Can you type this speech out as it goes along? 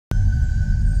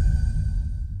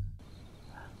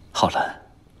浩然，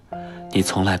你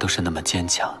从来都是那么坚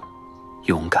强、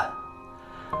勇敢，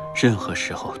任何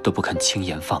时候都不肯轻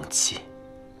言放弃，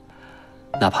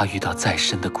哪怕遇到再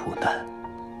深的苦难，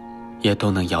也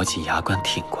都能咬紧牙关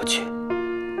挺过去。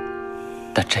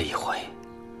但这一回，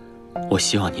我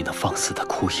希望你能放肆地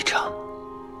哭一场。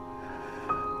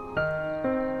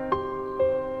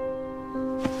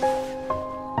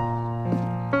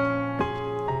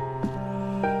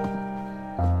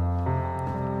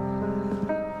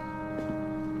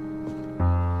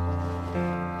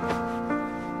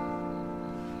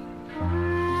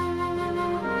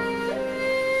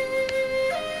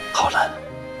好了，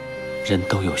人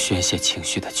都有宣泄情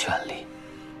绪的权利。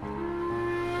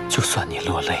就算你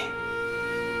落泪，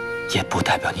也不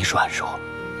代表你软弱。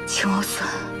青欧孙，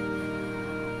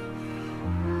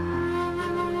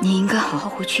你应该好好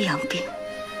回去养病，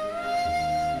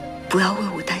不要为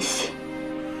我担心。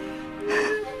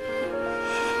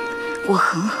我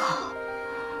很好，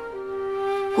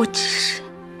我只是……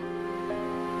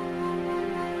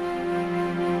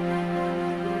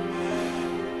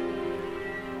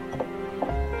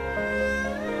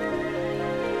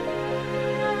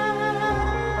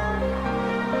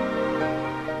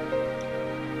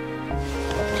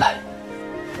来，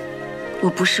我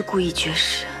不是故意绝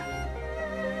食，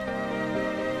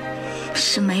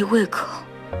是没胃口。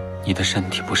你的身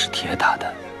体不是铁打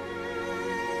的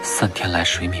，3天来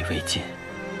水米未进，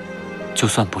就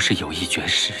算不是有意绝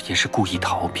食，也是故意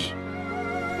逃避。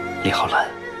李浩然，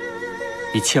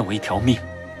你欠我一条命，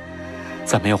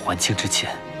在没有还清之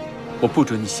前，我不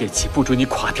准你泄气，不准你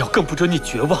垮掉，更不准你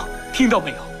绝望，听到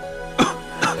没有？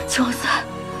青欧孙，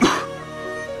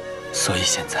所以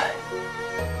现在，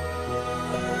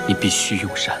你必须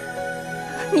用膳。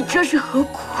你这是何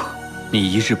苦？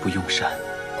你一日不用膳，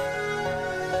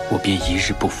我便一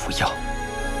日不服药。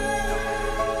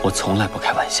我从来不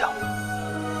开玩笑，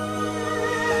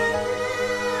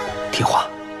听话。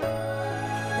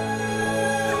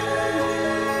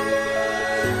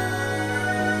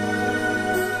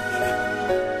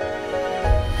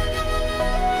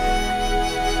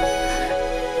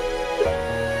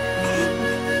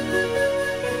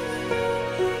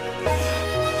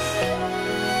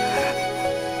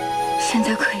现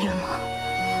在可以了吗？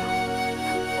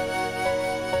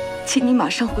请你马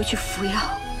上回去服药。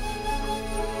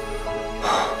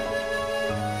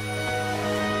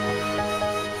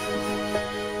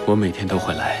我每天都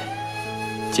会来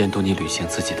监督你履行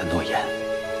自己的诺言。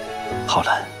浩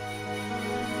然，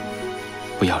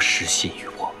不要失信于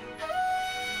我。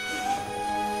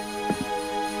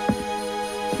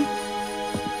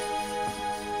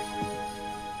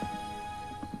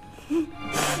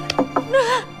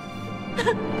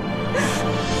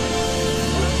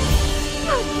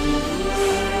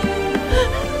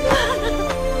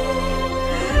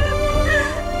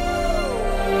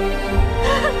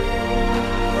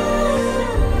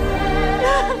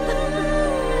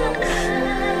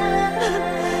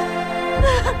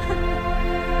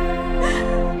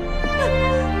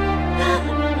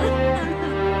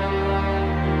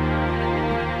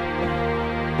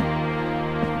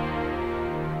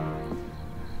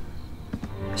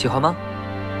喜欢吗？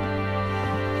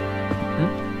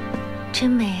真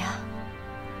美啊！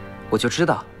我就知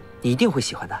道你一定会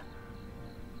喜欢的。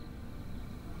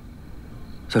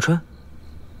小春，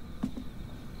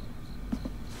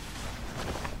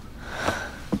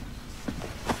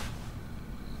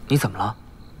你怎么了？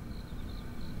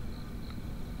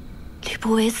吕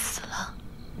不韦死了。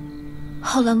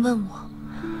浩然问我，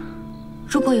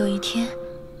如果有一天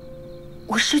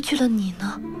我失去了你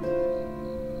呢？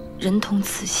人同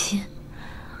此心，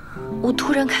我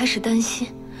突然开始担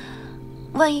心，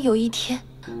万一有一天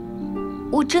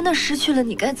我真的失去了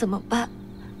你，该怎么办？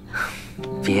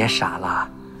别傻了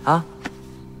啊！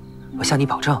我向你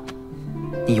保证，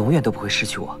你永远都不会失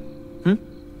去我。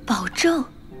保证？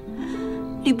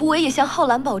吕不韦也向浩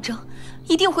然保证，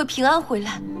一定会平安回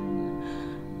来。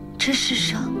这世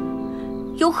上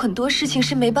有很多事情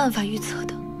是没办法预测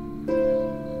的，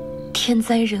天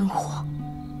灾人祸，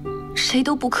谁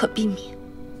都不可避免，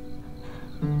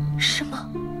是吗？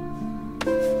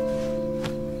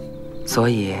所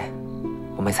以，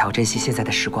我们才要珍惜现在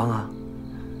的时光啊！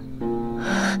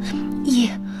羿，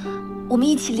我们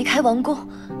一起离开王宫，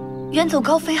远走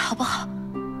高飞，好不好？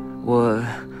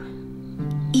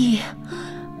羿，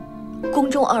宫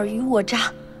中尔虞我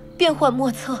诈，变幻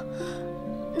莫测，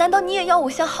难道你也要我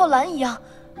像浩然一样，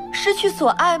失去所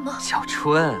爱吗？小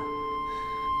春，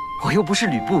我又不是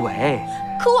吕不韦。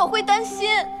可我会担心，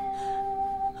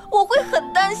我会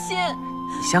很担心。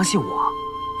你相信我，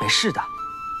没事的，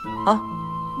啊。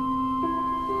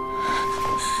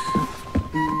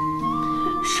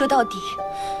说到底，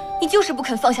你就是不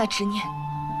肯放下执念。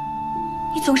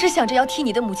你总是想着要替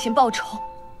你的母亲报仇。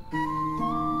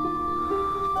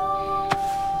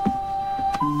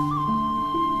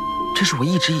这是我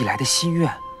一直以来的心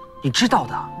愿，你知道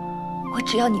的。我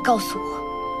只要你告诉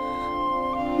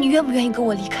我，你愿不愿意跟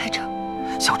我离开这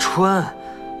儿？小春，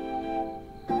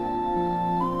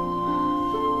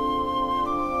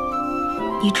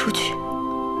你出去。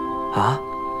啊？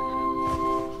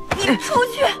你出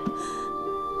去！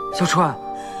小春，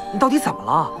你到底怎么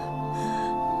了？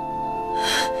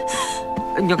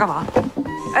你要干嘛？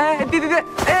哎，别！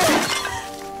哎，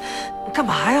你干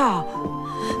嘛呀？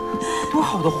多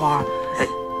好的花儿！哎，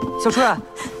小春，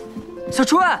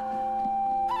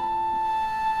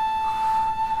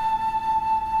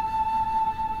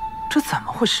这怎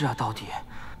么回事啊？到底？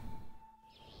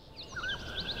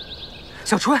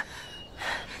小春，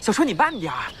你慢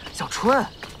点儿！小春，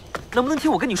能不能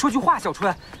听我跟你说句话？小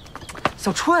春，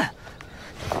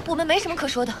我们没什么可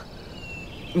说的。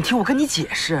你听我跟你解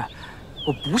释，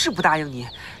我不是不答应你，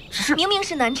只是明明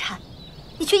是难产，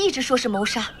你却一直说是谋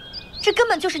杀，这根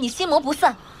本就是你心魔不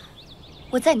散。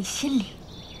我在你心里，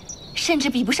甚至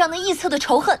比不上那臆测的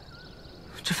仇恨。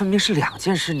这分明是两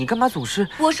件事，你干嘛总是……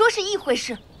我说是一回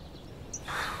事。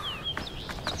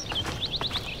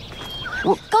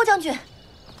我高将军，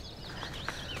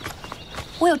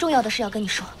我有重要的事要跟你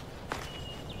说。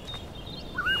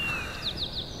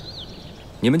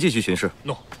你们继续巡视。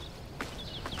诺。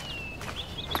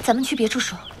咱们去别处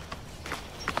说。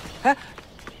哎，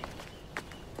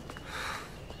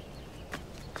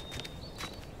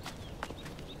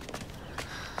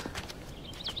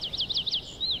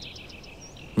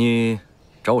你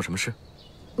找我什么事？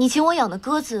你请我养的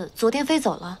鸽子昨天飞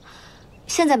走了，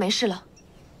现在没事了，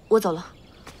我走了。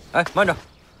哎，慢着！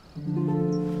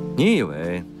你以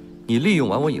为你利用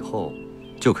完我以后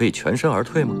就可以全身而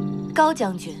退吗？高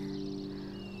将军，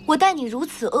我待你如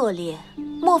此恶劣，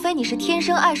莫非你是天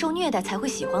生爱受虐待才会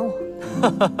喜欢我？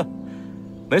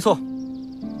没错，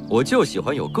我就喜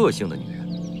欢有个性的女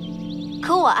人。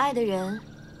可我爱的人，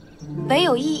唯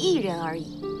有一人而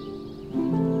已。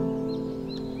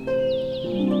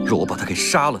若我把他给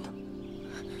杀了呢？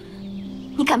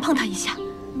你敢碰他一下，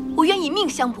我愿以命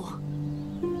相搏。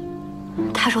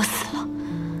他若死了，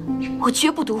我绝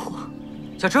不独活。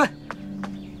小春，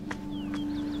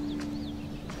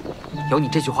有你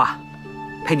这句话，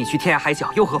陪你去天涯海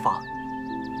角又何妨？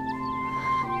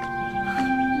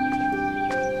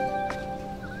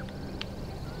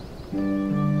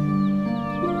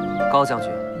高将军，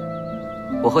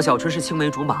我和小春是青梅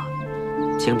竹马，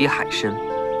情比海深，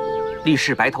立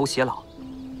誓白头偕老，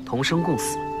同生共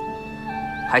死。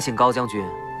还请高将军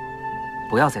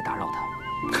不要再打扰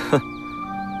他。哼，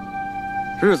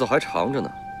日子还长着呢，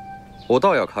我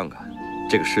倒要看看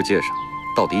这个世界上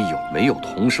到底有没有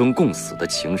同生共死的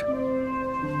情人。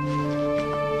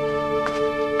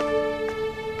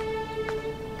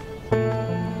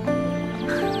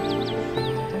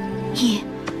义，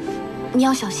你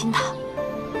要小心他。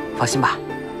放心吧，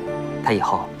他以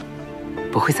后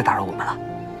不会再打扰我们了。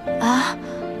啊？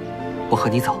我和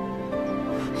你走。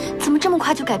怎么这么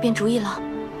快就改变主意了？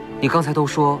你刚才都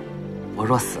说，我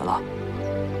若死了，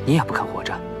你也不肯活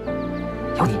着。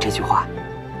有你这句话，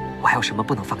我还有什么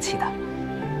不能放弃的？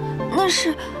那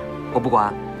是……我不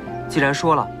管，既然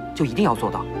说了，就一定要做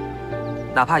到。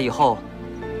哪怕以后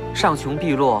上穷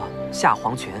碧落下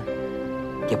黄泉，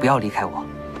也不要离开我。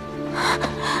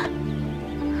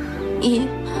义，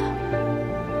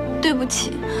对不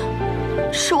起，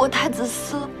是我太自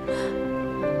私了。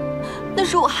那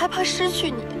是我害怕失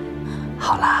去你。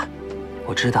好啦，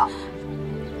我知道，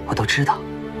我都知道。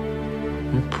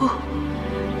不，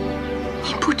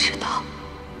你不知道，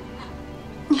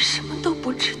你什么都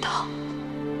不知道。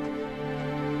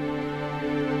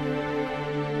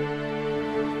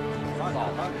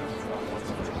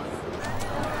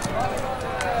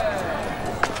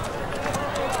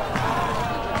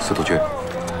司徒君，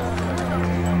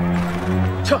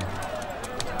撤！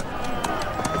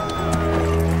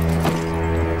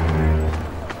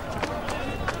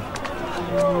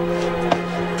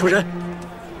主人，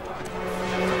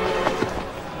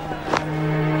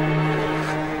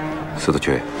司徒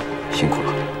君，辛苦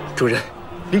了。主人，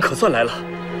您可算来了，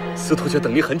司徒君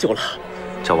等您很久了。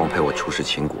赵王派我出使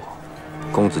秦国，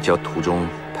公子教途中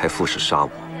派副使杀我，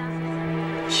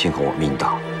幸好我命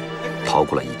大，逃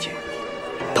过了一劫。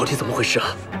到底怎么回事啊？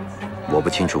我不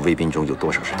清楚卫兵中有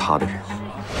多少是他的人，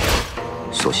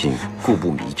索性故布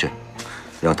迷阵，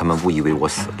让他们误以为我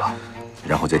死了，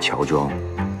然后在乔庄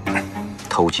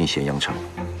偷进咸阳城。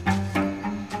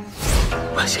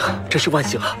万幸，真是万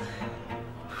幸啊！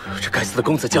这该死的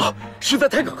公子教实在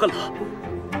太可恨了。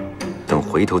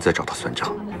回头再找他算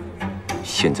账。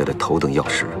现在的头等要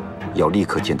事，要立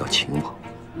刻见到秦王。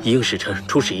一应使臣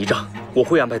出使仪仗，我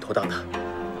会安排妥当的。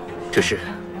只是，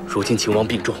如今秦王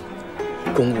病重，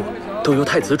公务都由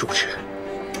太子主持。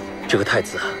这个太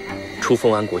子啊，初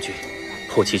封安国君，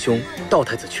后其兄道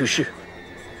太子去世，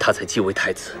他才继位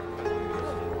太子。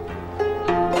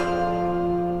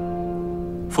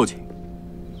父亲，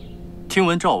听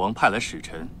闻赵王派来使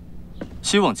臣，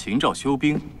希望秦赵休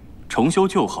兵，重修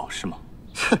旧好，是吗？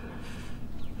哼，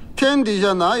天底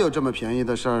下哪有这么便宜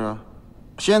的事儿啊！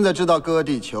现在知道割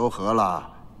地求和了？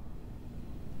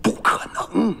不可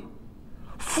能！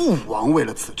父王为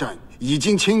了此战，已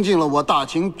经倾尽了我大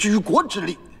秦举国之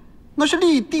力，那是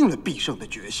立定了必胜的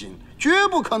决心，绝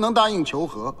不可能答应求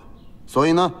和。所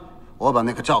以呢，我把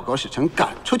那个赵国使臣赶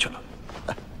出去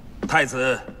了。太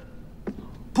子，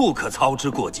不可操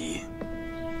之过急。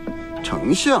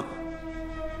丞相，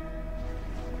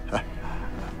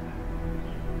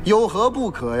有何不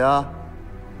可呀？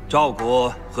赵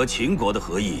国和秦国的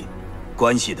和议，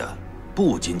关系的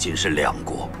不仅仅是两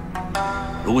国。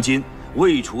如今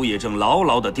魏楚也正牢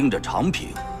牢地盯着长平，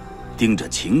盯着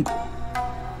秦国。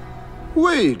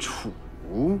魏楚，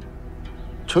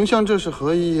丞相这是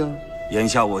何意呀？眼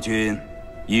下我军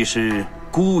已是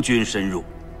孤军深入，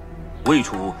魏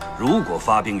楚如果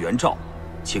发兵援赵，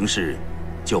情势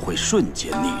就会瞬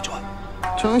间逆转。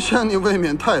丞相，你未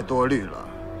免太多虑了。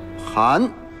韩、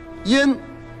燕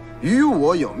与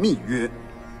我有密约，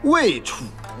魏楚，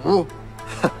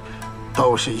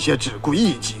都是一些只顾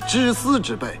一己之私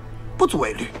之辈，不足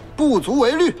为虑，不足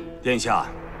为虑。殿下，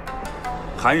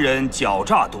韩人狡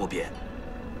诈多变，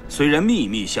虽然秘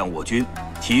密向我军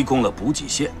提供了补给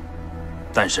线，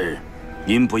但是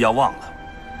您不要忘了，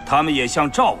他们也向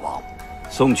赵王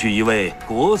送去一位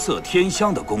国色天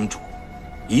香的公主。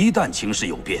一旦情势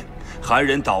有变，韩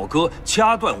人倒戈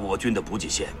掐断我军的补给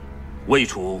线，魏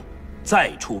楚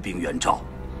再出兵援赵，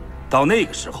到那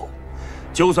个时候，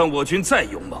就算我军再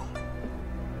勇猛，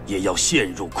也要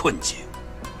陷入困境。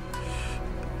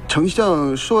丞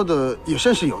相说的也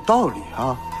甚是有道理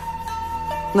啊。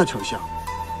那丞相，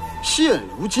现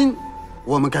如今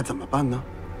我们该怎么办呢？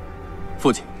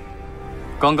父亲，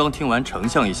刚刚听完丞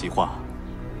相一席话，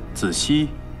子熙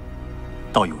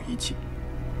倒有一计。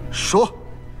说。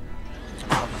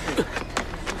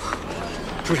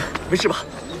主人，没事吧？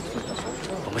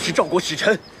我们是赵国使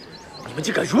臣，你们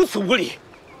竟敢如此无礼，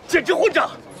简直混账！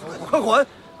快还！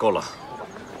够了。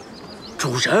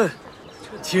主人，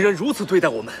秦人如此对待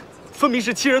我们，分明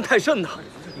是欺人太甚呐！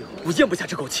我咽不下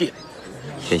这口气。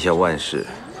天下万事，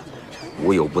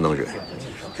无有不能忍，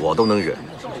我都能忍，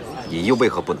你又为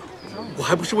何不能？我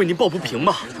还不是为您抱不平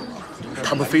吗？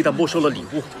他们非但没收了礼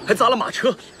物，还砸了马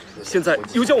车，现在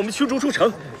又将我们驱逐出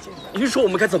城。您说我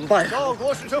们该怎么办呀？赵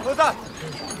国使臣何在？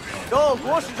赵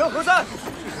国使臣何在？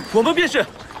我们便是。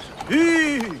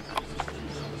吁！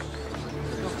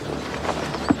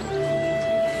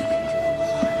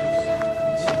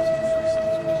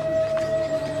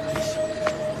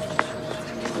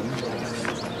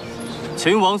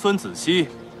秦王孙子熙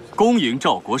恭迎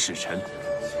赵国使臣。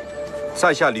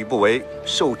在下吕不韦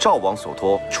受赵王所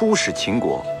托，出使秦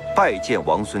国，拜见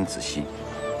王孙子熙。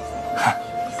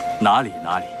哪里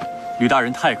哪里，吕大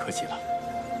人太客气了。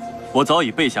我早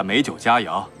已备下美酒佳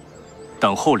肴，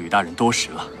等候吕大人多时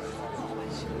了。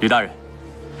吕大人，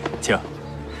请。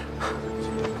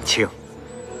请。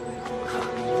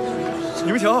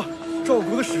你们瞧，赵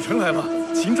国的使臣来了，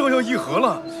秦赵要议和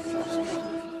了。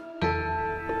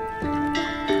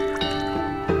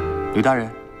吕大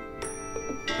人。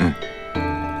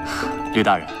吕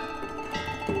大人，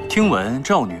听闻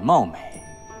赵女貌美，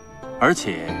而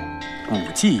且舞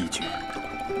技一绝，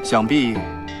想必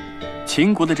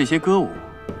秦国的这些歌舞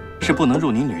是不能入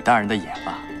您吕大人的眼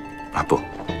吧？啊不，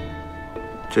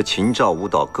这秦赵舞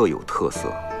蹈各有特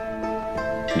色，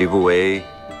吕不韦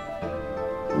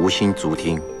无心足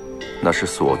听，那是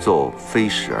所奏非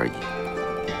时而已。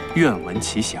愿闻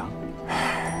其详。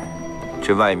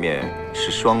这外面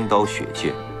是双刀血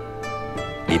剑，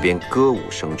里边歌舞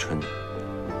生春，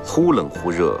忽冷忽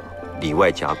热，里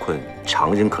外夹困，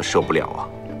常人可受不了啊！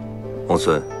王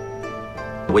孙，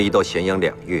我已到咸阳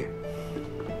2月，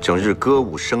整日歌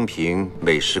舞升平，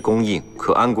美食供应，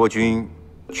可安国君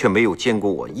却没有见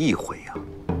过我一回啊！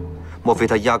莫非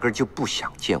他压根就不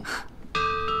想见我？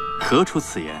何出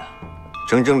此言啊？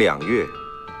整整2月，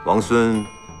王孙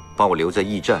把我留在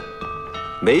驿站，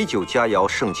美酒佳肴，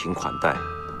盛情款待。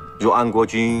若安国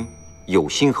君有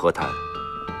心和谈，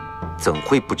怎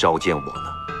会不召见我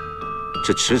呢？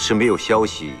这迟迟没有消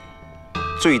息，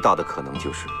最大的可能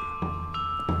就是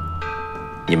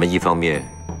你们一方面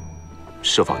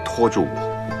设法拖住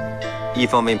我，一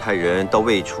方面派人到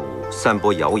魏楚散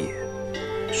播谣言，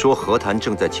说和谈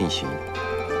正在进行，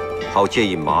好借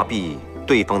以麻痹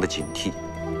对方的警惕，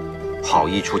好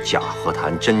一出假和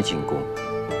谈真进攻。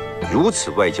如此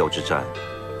外交之战，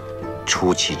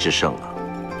出奇制胜啊！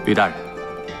吕大人，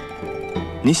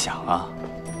你想啊，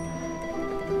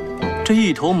这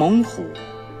一头猛虎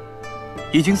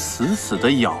已经死死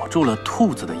地咬住了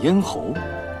兔子的咽喉，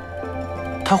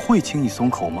它会轻易松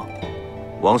口吗？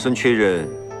王孙确认，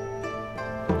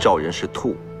赵人是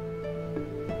兔，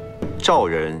赵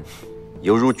人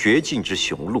犹如绝境之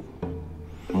雄鹿，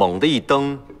猛地一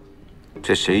蹬，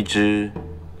这谁知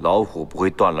老虎不会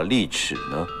断了利齿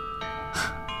呢？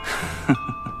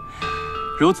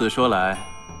如此说来，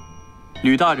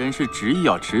吕大人是执意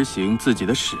要执行自己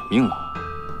的使命了。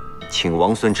请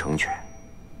王孙成全。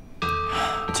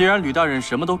既然吕大人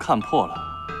什么都看破了，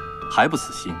还不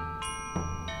死心，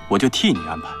我就替你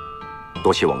安排。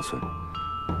多谢王孙。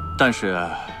但是，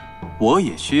我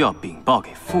也需要禀报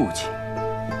给父亲，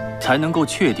才能够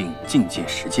确定觐见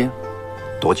时间。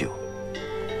多久？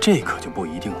这可就不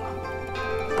一定了。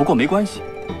不过没关系，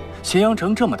咸阳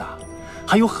城这么大，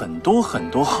还有很多很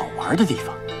多好玩的地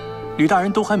方，吕大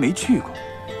人都还没去过。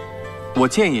我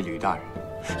建议吕大人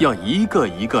要一个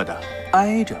一个的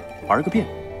挨着玩个遍，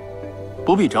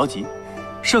不必着急，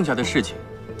剩下的事情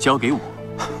交给我。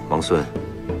王孙，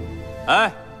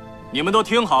哎，你们都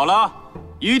听好了，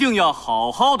一定要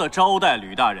好好的招待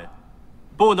吕大人，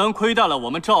不能亏待了我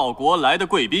们赵国来的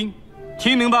贵宾，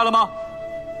听明白了吗？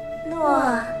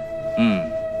诺。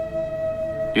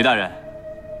吕大人，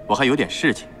我还有点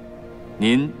事情，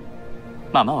您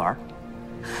慢慢玩。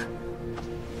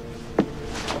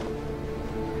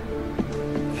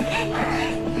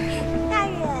大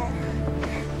人，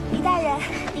李大人，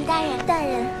李大人，大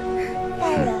人，大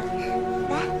人，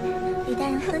来，李大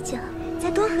人喝酒，再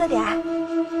多喝点儿。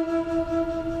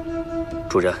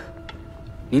主人，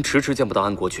您迟迟见不到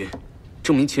安国君，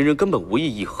证明秦人根本无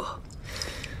意议和，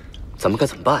咱们该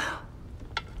怎么办啊？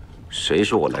谁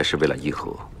说我来是为了议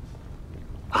和？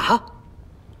啊？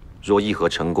若议和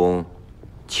成功，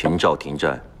秦赵停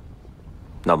战，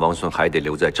那王孙还得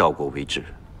留在赵国为止。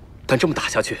但这么打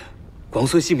下去，王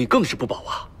孙性命更是不保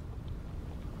啊！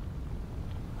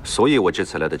所以我这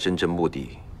次来的真正目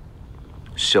的，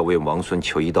是要为王孙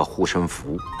求一道护身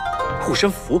符。护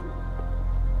身符？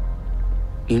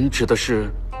您指的是？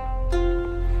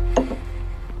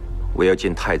我要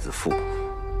见太子妇，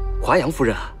华阳夫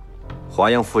人啊。华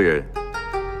阳夫人，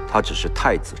她只是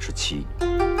太子之妻，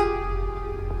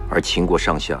而秦国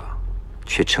上下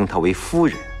却称她为夫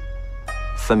人，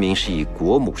分明是以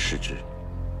国母视之。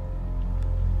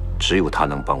只有她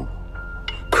能帮我。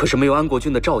可是没有安国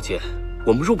君的召见，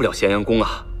我们入不了咸阳宫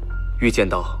啊！遇见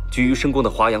到居于深宫的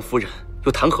华阳夫人，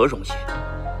又谈何容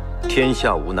易？天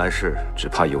下无难事，只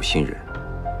怕有心人。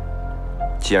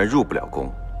既然入不了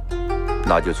宫，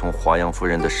那就从华阳夫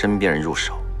人的身边人入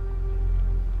手。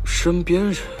身边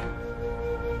人？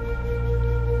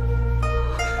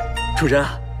主人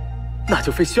啊，那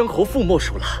就非宣侯父莫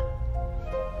属了。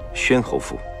宣侯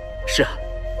父？是啊，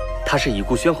她是已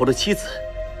故宣侯的妻子。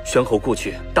宣侯故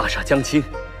去，大厦将倾，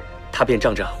他便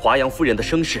仗着华阳夫人的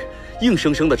声势，硬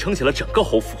生生地撑起了整个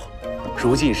侯府，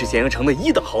如今是咸阳城的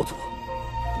一等豪族。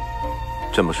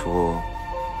这么说，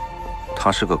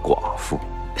她是个寡妇？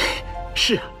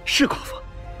是啊，是寡妇，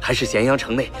还是咸阳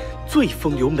城内最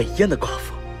风流美艳的寡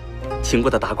妇。秦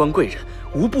国的达官贵人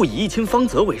无不以一亲芳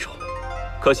泽为荣，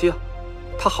可惜啊，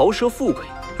她豪奢富贵，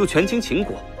又权倾秦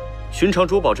国，寻常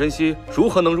珠宝珍稀如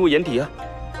何能入眼底啊？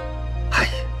唉，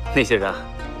那些人啊，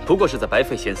不过是在白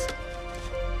费心思。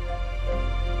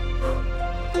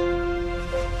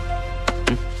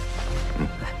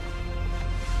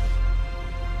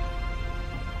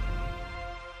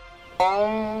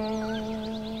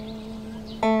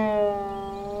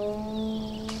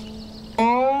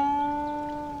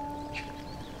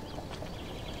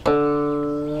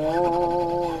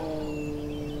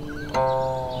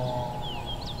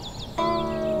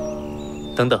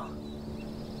等等，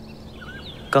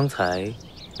刚才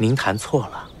您弹错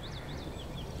了。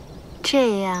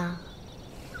这样，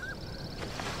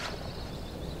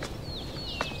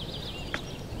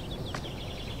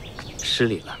失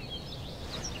礼了。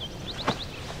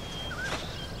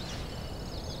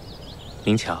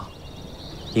您瞧，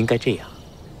应该这样。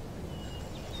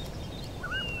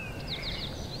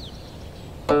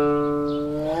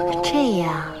这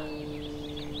样，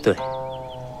对。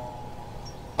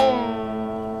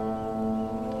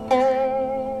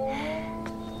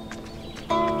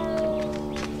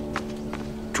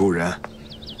主人，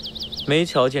没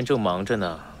瞧见正忙着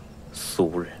呢，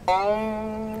俗人。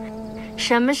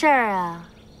什么事儿啊？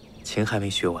琴还没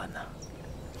学完呢。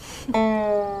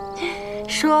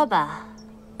说吧。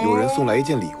有人送来一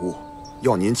件礼物，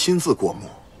要您亲自过目。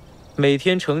每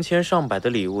天成千上百的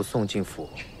礼物送进府，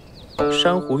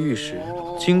珊瑚、玉石、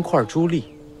金块、珠砾，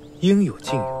应有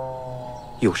尽有，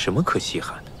有什么可稀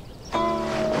罕的？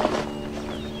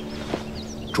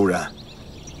主人，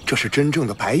这是真正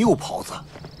的白釉袍子，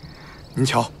您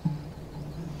瞧。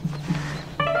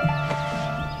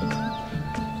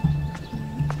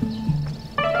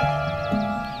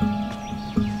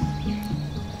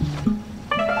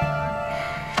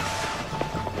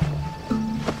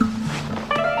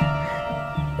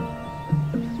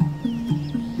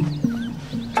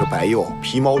 白釉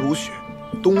皮毛如雪，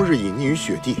冬日隐匿于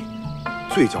雪地，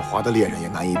最狡猾的猎人也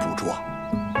难以捕捉。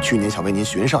去年想为您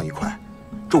寻上一块，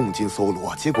重金搜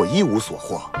罗，结果一无所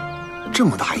获。这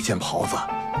么大一件袍子，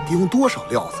得用多少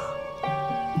料子？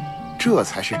这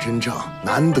才是真正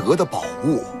难得的宝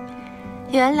物。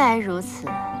原来如此，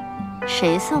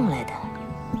谁送来的？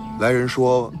来人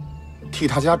说，替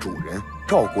他家主人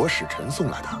赵国使臣送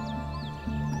来的。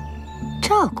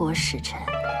赵国使臣。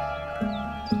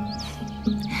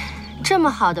 这么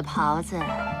好的袍子，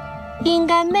应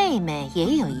该妹妹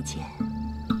也有一件。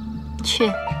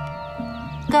去，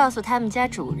告诉他们家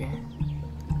主人，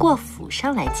过府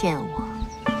上来见我。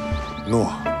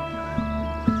诺。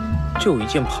就一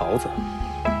件袍子，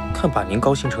看把您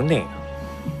高兴成那样，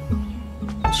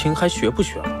琴还学不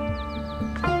学了？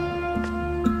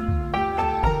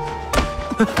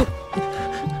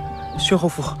薛后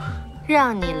夫，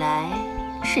让你来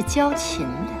是教琴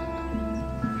的。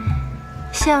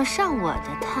 想上我的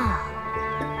榻，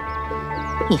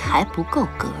你还不够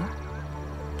格。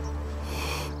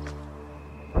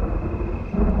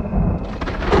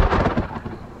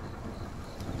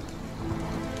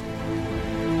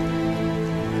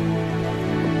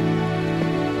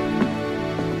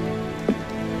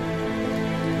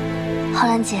浩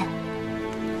然姐，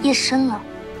夜深了，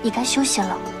你该休息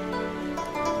了。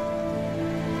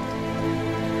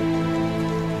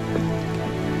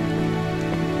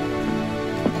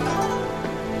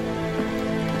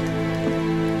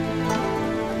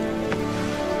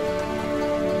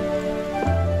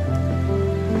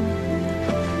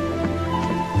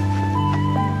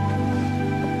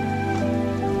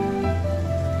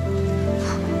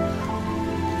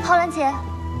 浩然姐，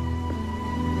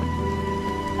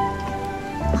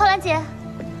浩然姐，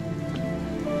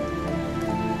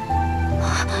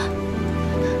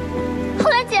浩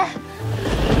然姐，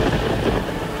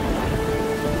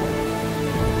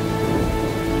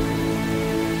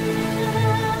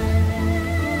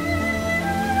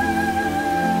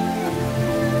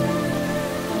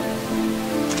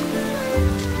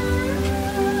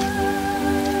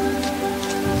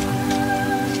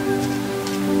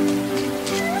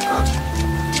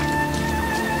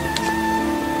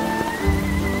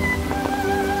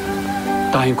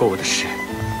答应过我的事，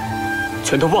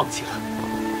全都忘记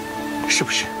了，是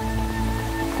不是？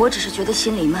我只是觉得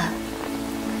心里闷，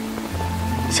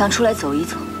想出来走一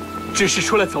走。只是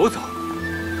出来走走。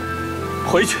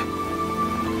回去。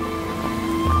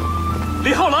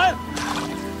李浩然，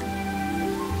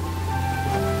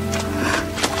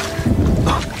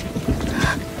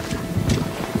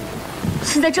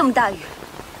现在这么大雨，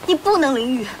你不能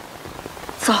淋雨。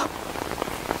走，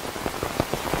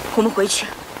我们回去。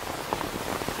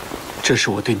 这是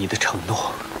我对你的承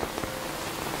诺。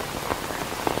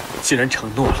既然承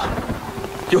诺了，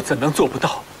又怎能做不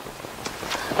到？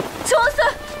陈王孙，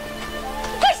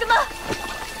干什么？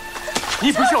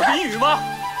你不是要淋雨吗？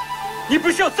你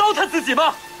不是要糟蹋自己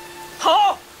吗？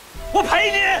好，我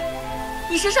陪你。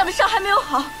你身上的伤还没有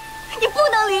好，你不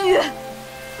能淋雨。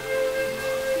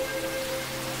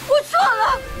我错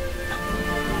了，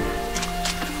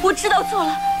我知道错了，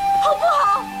好不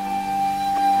好？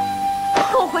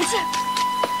 跟我回去，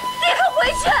立刻回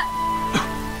去！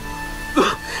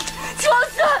秦王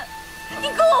孙，你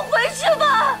跟我回去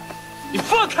吧！你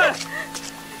放开！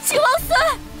秦王孙，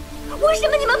为什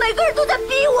么你们每个人都在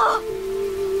逼我？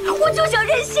我就想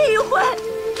任性一回，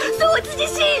随我自己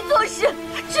心意做事，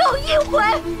只有一回，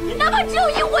哪怕只有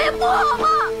一回也不好吗？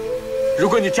如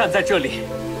果你站在这里，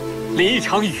淋一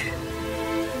场雨，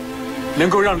能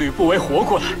够让吕不韦活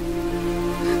过来，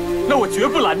那我绝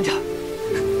不拦着。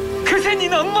 可是你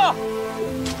能吗，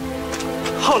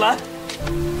浩然？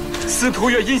司徒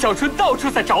月、殷小春到处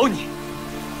在找你，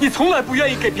你从来不愿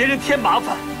意给别人添麻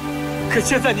烦，可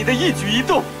现在你的一举一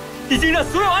动，已经让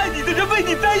所有爱你的人为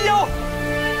你担忧。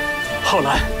浩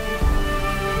然，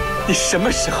你什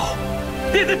么时候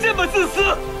变得这么自私？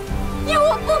因为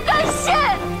我不甘心，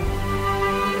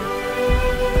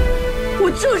我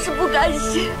就是不甘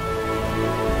心。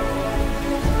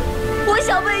我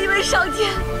想问一问上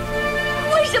天。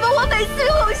什么我每次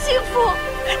拥有幸福，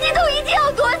你都一定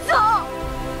要夺走？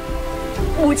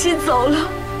母亲走了，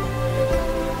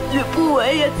吕不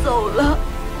韦也走了，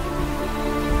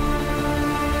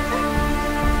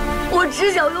我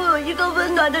只想拥有一个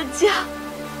温暖的家，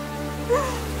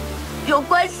有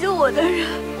关心我的人。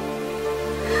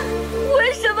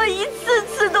为什么一次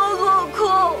次都落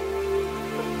空？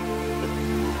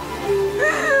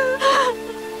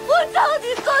我到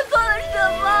底做错了什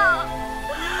么？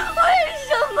为什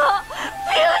么？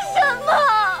凭什么？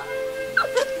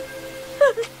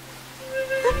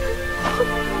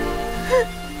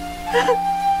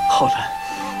浩然，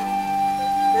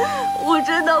我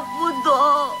真的不懂，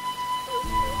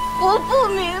我不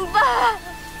明白。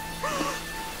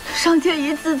上天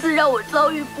一次次让我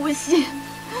遭遇不幸，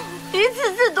一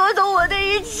次次夺走我的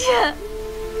一切。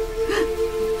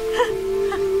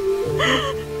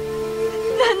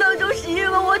难道就是因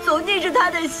为我总逆着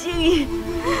他的心意，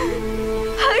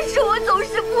还是我总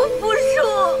是不服输？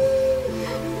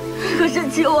可是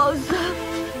秦王孙，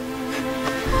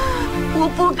我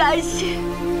不甘心，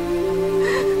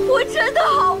我真的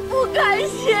好不甘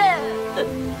心，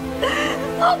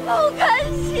我不甘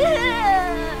心。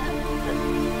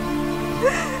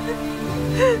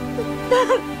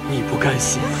你不甘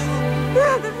心，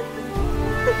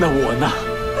那我呢？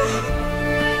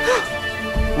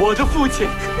我的父亲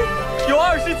有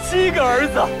27个儿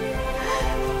子，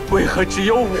为何只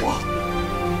有我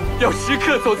要时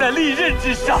刻走在利刃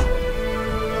之上？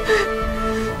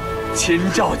秦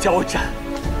赵交战，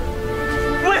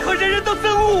为何人人都憎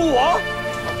恶我？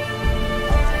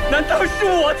难道是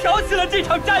我挑起了这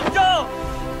场战争？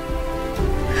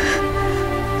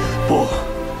不，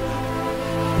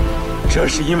这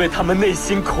是因为他们内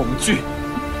心恐惧，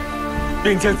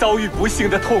并将遭遇不幸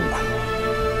的痛苦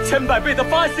千百倍地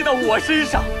发泄到我身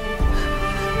上。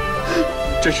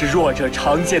这是弱者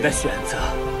常见的选择，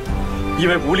因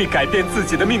为无力改变自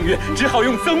己的命运，只好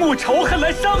用憎恶仇恨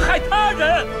来伤害他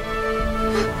人。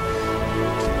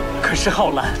可是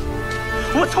浩然，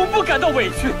我从不感到委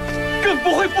屈，更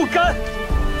不会不甘，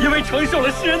因为承受了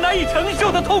世人难以承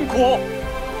受的痛苦，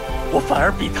我反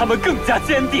而比他们更加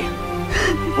坚定。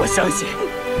我相信，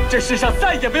这世上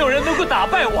再也没有人能够打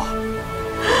败我。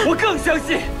我更相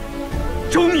信，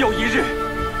终有一日，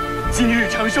今日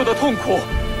承受的痛苦，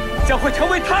将会成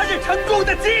为他日成功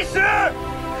的基石。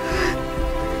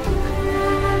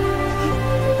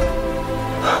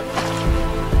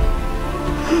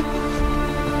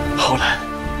浩然，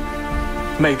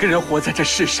每个人活在这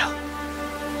世上，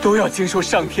都要经受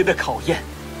上天的考验。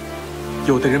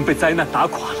有的人被灾难打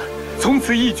垮了，从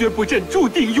此一蹶不振，注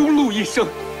定庸碌一生。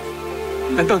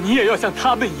难道你也要像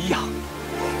他们一样，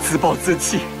自暴自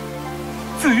弃，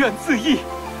自怨自艾，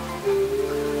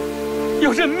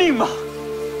要认命吗？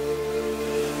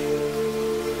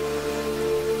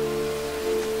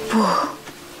不，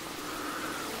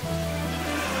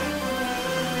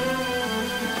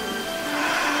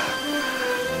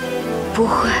不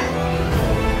会，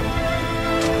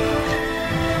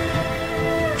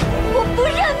我不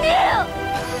认命！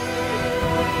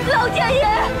老天爷，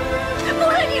不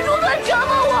论你如何折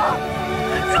磨我，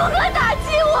如何打击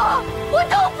我，我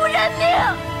都不认命！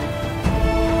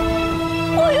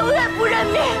我永远不认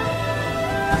命，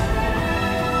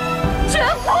绝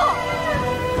不！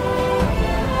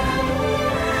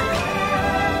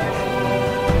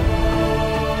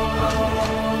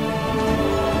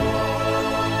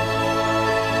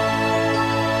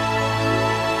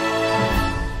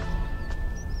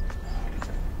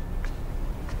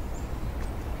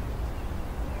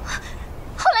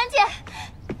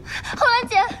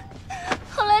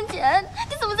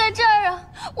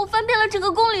整个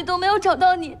宫里都没有找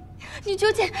到你，你究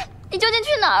竟去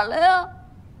哪儿了呀？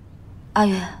阿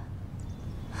月，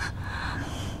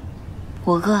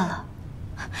我饿了，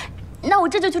那我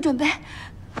这就去准备。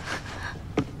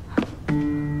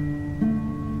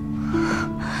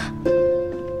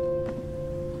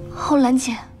浩然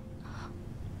姐，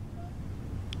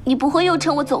你不会又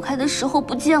趁我走开的时候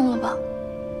不见了吧？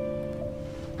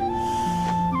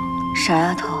傻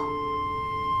丫头，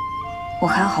我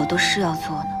还有好多事要做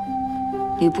呢。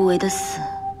吕不韦的死，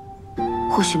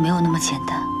或许没有那么简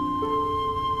单。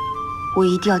我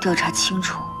一定要调查清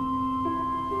楚，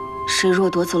谁若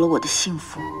夺走了我的幸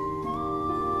福，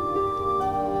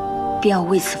便要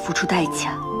为此付出代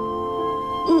价。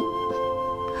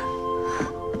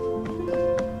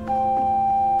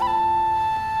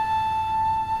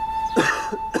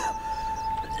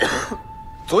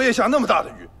昨夜下那么大的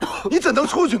雨，你怎能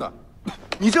出去呢？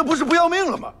你这不是不要命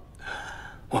了吗？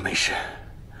我没事。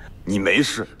你没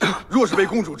事，若是被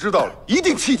公主知道了，一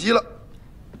定气急了。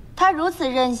他如此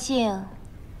任性，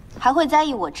还会在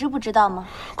意我知不知道吗？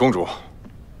公主，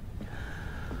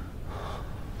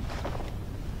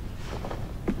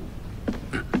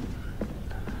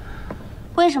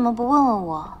为什么不问问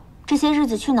我这些日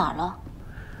子去哪儿了？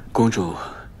公主，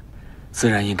自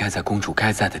然应该在公主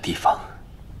该在的地方。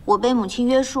我被母亲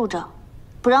约束着，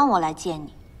不让我来见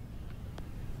你。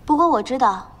不过我知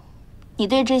道，你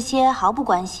对这些毫不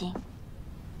关心。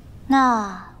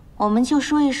那我们就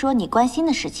说一说你关心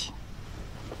的事情。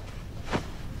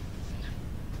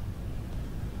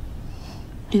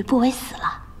吕不韦死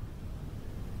了，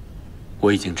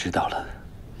我已经知道了。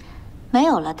没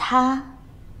有了他，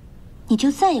你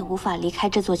就再也无法离开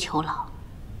这座囚牢。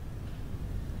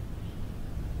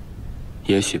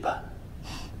也许吧。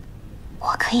我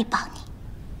可以帮你。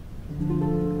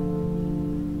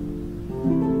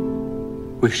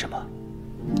为什么？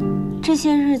这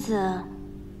些日子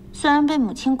虽然被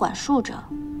母亲管束着，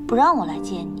不让我来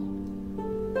见你，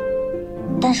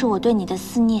但是我对你的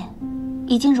思念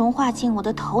已经融化进我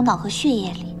的头脑和血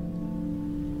液里。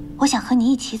我想和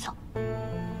你一起走，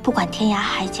不管天涯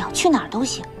海角，去哪儿都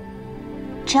行。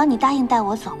只要你答应带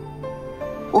我走，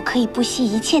我可以不惜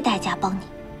一切代价帮你。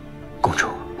公主，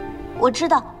我知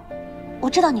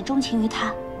道你钟情于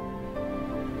他。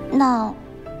那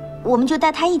我们就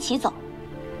带他一起走。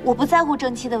我不在乎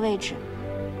正妻的位置，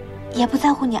也不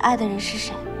在乎你爱的人是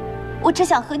谁，我只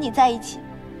想和你在一起。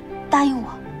答应我。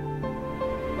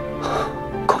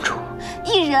公主，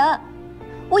艺人，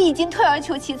我已经退而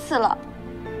求其次了，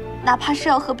哪怕是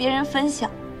要和别人分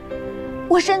享，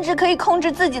我甚至可以控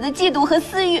制自己的嫉妒和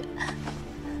私欲。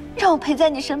让我陪在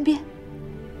你身边，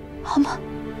好吗？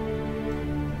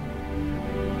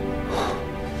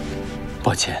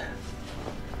抱歉。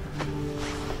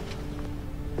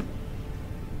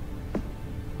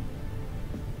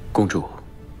公主，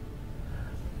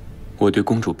我对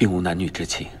公主并无男女之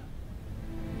情，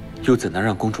又怎能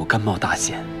让公主甘冒大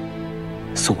险，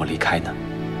送我离开呢？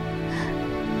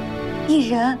艺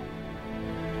人，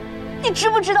你知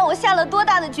不知道我下了多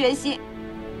大的决心？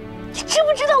你知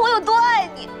不知道我有多爱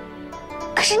你？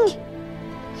可是你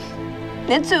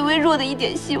连最微弱的一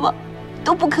点希望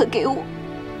都不可给我。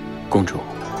公主，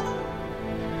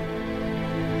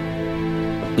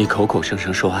你口口声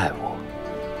声说爱我，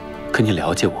可你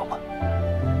了解我吗？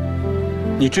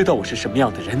你知道我是什么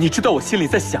样的人？你知道我心里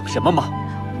在想什么吗？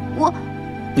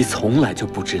你从来就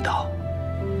不知道，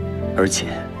而且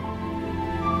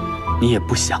你也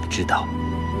不想知道。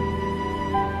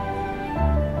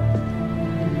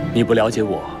你不了解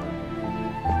我，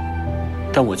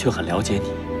但我却很了解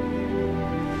你。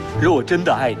若我真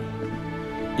的爱你，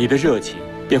你的热情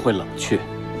便会冷却；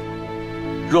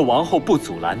若王后不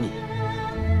阻拦你，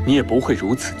你也不会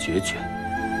如此决绝。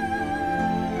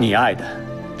你爱的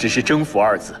只是征服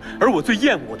二字，而我最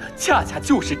厌恶的恰恰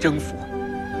就是征服。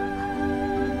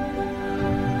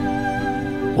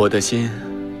我的心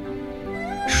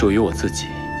属于我自己，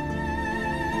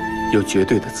有绝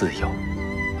对的自由，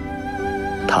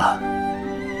它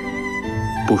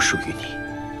不属于你。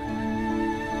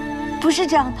不是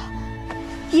这样的，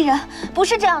艺人，不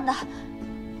是这样的。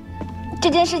这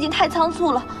件事情太仓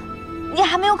促了，你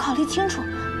还没有考虑清楚。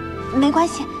没关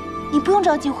系，你不用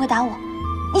着急回答我，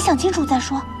你想清楚再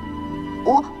说。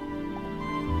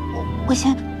我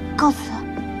先告辞。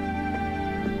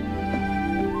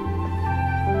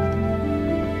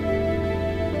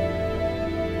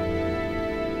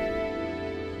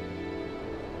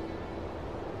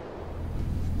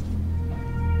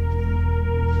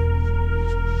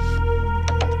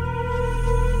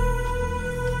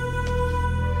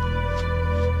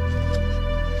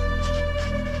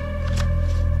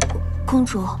公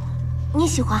主，你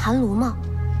喜欢寒炉吗？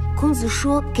公子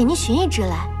说给你寻一只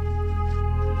来。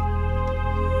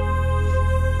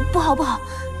不好不好，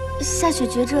夏雪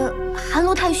觉着寒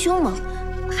炉太凶猛，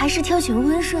还是挑选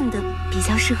温顺的比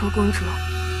较适合公主。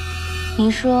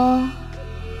你说，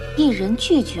艺人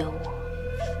拒绝我，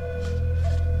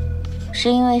是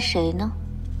因为谁呢？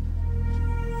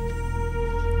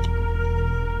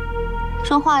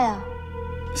说话呀！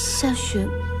夏雪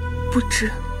不知。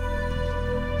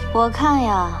我看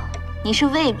呀，你是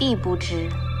未必不知，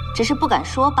只是不敢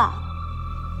说罢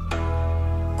了。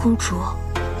公主，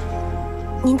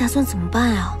您打算怎么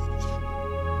办呀？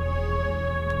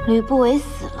吕不韦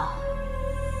死了，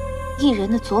艺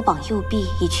人的左膀右臂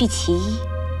已去其一，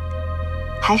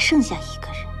还剩下一个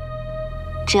人。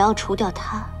只要除掉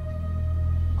他，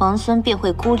王孙便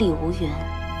会孤立无援。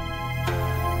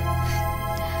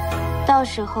到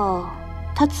时候，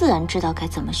他自然知道该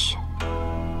怎么选。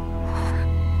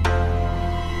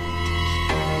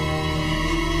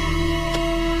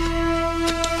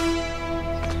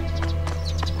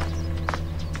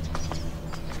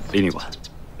林女官，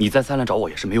你再三来找我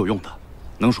也是没有用的，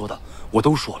能说的我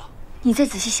都说了。你再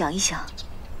仔细想一想，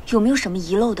有没有什么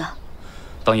遗漏的？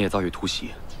当夜遭遇突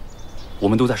袭，我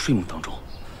们都在睡梦当中，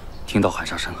听到喊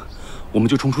杀声，我们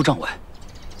就冲出帐外。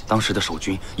当时的守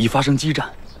军已发生激战，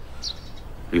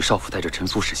吕少府带着陈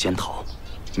副使先逃，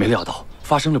没料到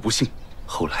发生了不幸。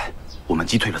后来我们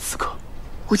击退了刺客。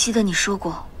我记得你说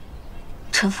过，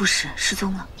陈副使失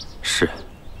踪了。是，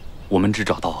我们只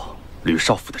找到吕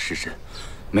少府的尸身，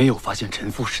没有发现陈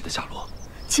副使的下落。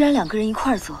既然2个人一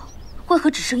块儿做，为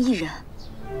何只剩1人？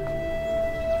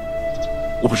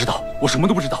我不知道，我什么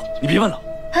都不知道，你别问了。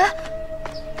哎，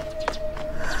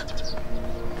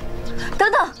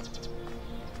等等！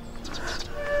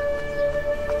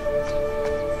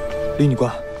林女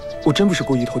官，我真不是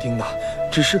故意偷听的，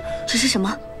只是什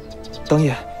么？当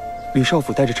夜，吕少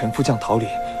府带着陈副将逃离，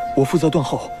我负责断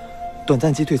后，短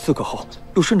暂击退刺客后，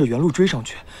又顺着原路追上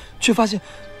去，却发现……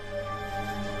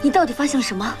你到底发现了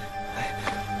什么？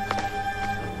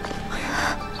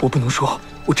我不能说，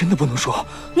我真的不能说。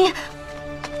你。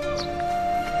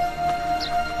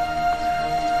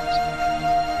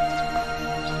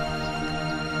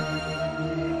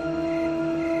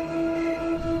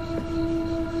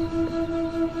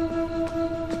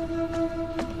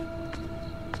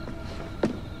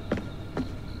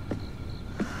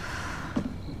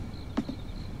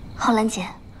浩兰姐，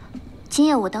今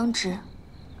夜我当值，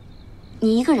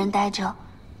你一个人待着，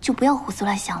就不要胡思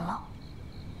乱想了。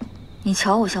你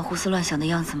瞧我像胡思乱想的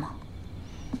样子吗？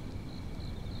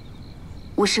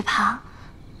我是怕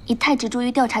你太执着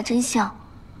于调查真相。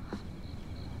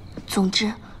总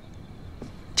之，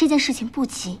这件事情不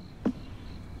急，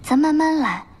咱慢慢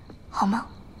来，好吗？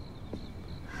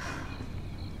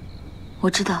我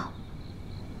知道，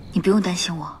你不用担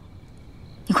心我，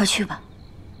你快去吧。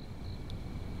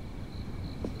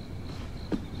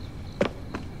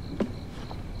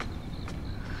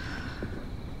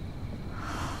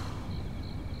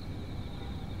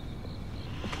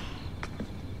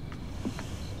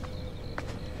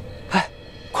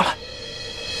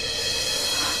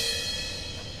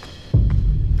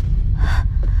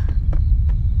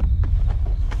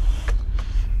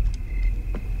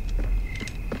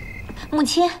母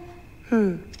亲，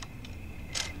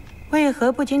为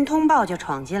何不经通报就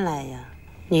闯进来呀？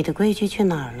你的规矩去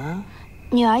哪儿了？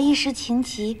女儿一时情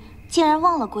急，竟然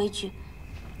忘了规矩，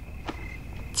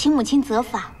请母亲责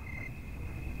罚。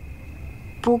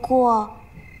不过，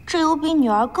这有比女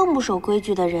儿更不守规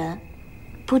矩的人，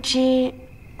不知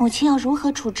母亲要如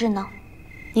何处置呢？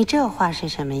你这话是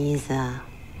什么意思啊？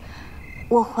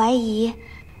我怀疑，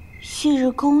旭日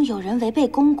宫有人违背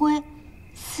宫规，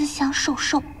私相授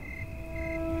受。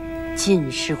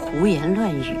尽是胡言乱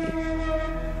语！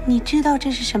你知道这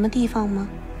是什么地方吗？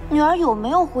女儿有没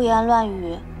有胡言乱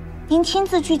语？您亲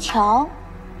自去瞧，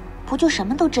不就什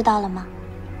么都知道了吗？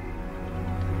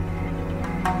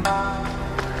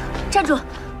站住！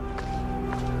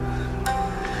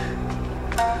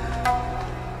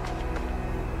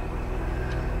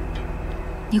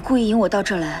你故意引我到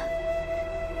这儿来，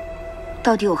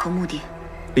到底有何目的？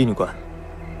李女官，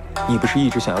你不是一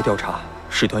直想要调查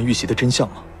使团遇袭的真相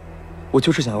吗？我就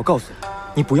是想要告诉你，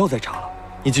你不要再查了，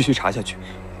你继续查下去，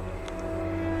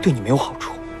对你没有好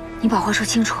处。你把话说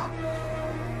清楚。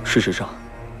事实上，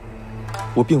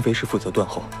我并非是负责断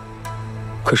后，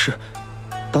可是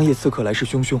当夜刺客来势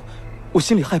汹汹，我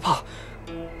心里害怕，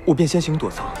我便先行躲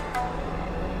藏。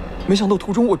没想到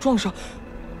途中我撞上……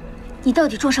你到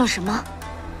底撞上什么？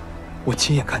我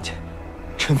亲眼看见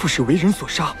陈副使为人所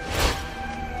杀。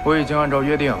我已经按照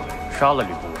约定杀了吕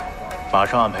部委，马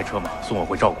上安排车马送我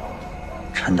回赵国。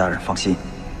陈大人放心。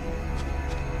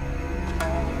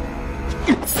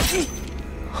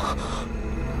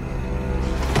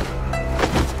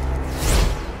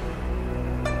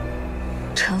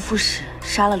陈副使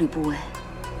杀了吕不韦，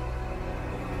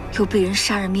又被人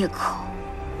杀人灭口，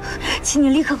请你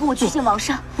立刻跟我去见王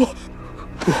上。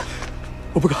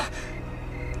我不敢。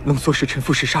能唆使陈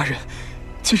副使杀人，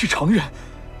岂是常人？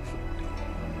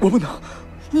我不能。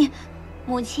你，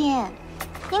母亲，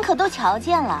您可都瞧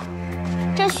见了，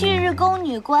这旭日宫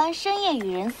女官深夜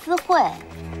与人私会，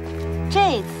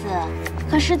这次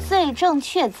可是罪证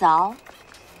确凿。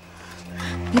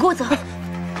你给我走！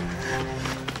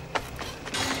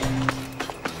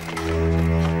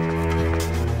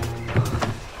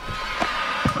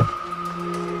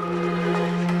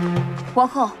王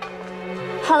后，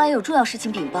浩然有重要事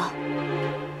情禀报。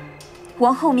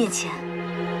王后面前，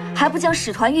还不将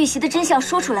使团遇袭的真相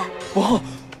说出来？王后，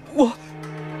我，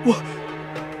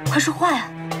快说话呀！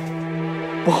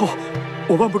王后，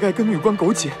我万不该跟女官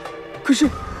苟且，可是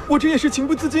我这也是情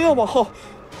不自禁啊，王后，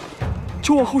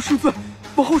求王后恕罪。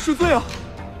王后恕罪啊！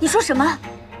你说什么？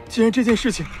既然这件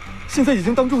事情现在已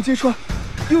经当众揭穿，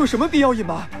又有什么必要隐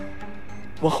瞒？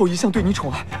王后一向对你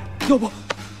宠爱，要不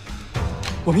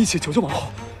我们一起求求王后，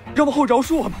让王后饶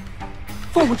恕我们，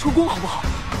放我们出宫好不好？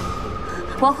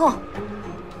王后，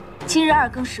今日2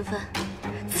更时分，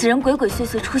此人鬼鬼祟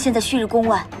祟出现在旭日宫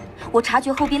外，我察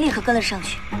觉后便立刻跟了上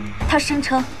去。他声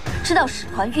称知道使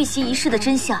团遇袭一事的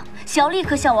真相，想要立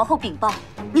刻向王后禀报。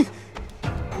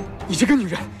你这个女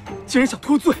人，竟然想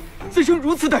脱罪，自称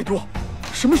如此歹毒！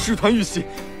什么使团遇袭，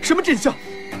什么真相？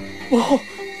王后，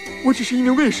我只是一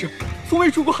名卫士，从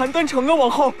未出过邯郸城啊！王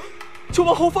后，求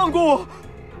王后放过我。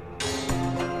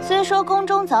虽说宫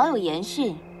中早有言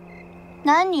训，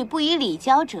男女不以礼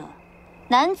交者，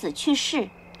男子去世，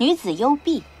女子忧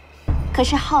避。可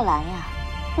是浩然呀，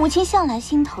母亲向来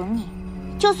心疼你，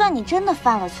就算你真的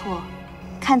犯了错，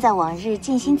看在往日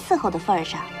尽心伺候的份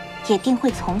上，也定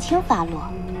会从轻发落。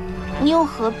你又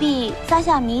何必撒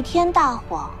下弥天大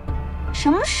谎？什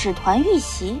么使团遇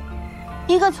袭，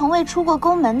一个从未出过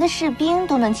宫门的士兵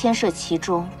都能牵涉其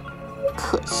中，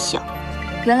可笑！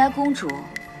原来公主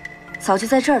早就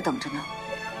在这儿等着呢。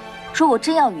若我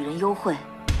真要与人幽会，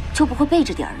就不会背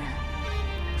着点人，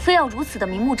非要如此的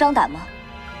明目张胆吗？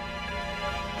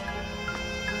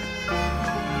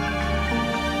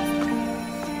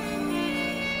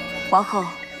王后，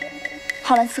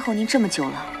浩然伺候您这么久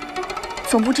了，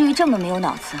总不至于这么没有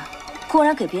脑子，公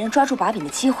然给别人抓住把柄的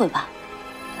机会吧？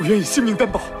我愿以性命担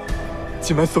保，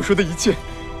今晚所说的一切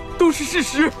都是事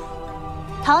实。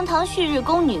堂堂旭日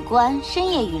宫女官，深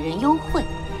夜与人幽会，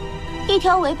一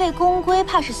条违背宫规，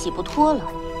怕是洗不脱了。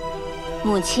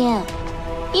母亲，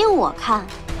依我看，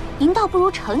您倒不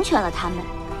如成全了他们，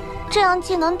这样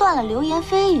既能断了流言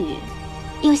蜚语，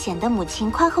又显得母亲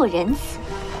宽厚仁慈。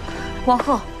王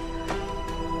后，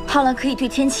浩然可以对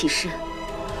天起誓，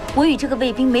我与这个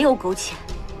卫兵没有苟且，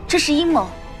这是阴谋，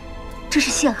这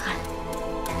是陷害。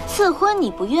赐婚你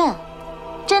不愿，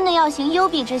真的要行幽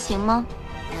闭之刑吗？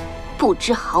不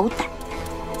知好歹！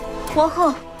王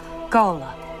后，够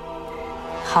了，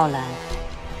浩然，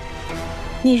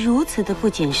你如此的不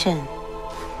谨慎，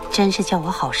真是叫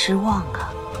我好失望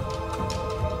啊！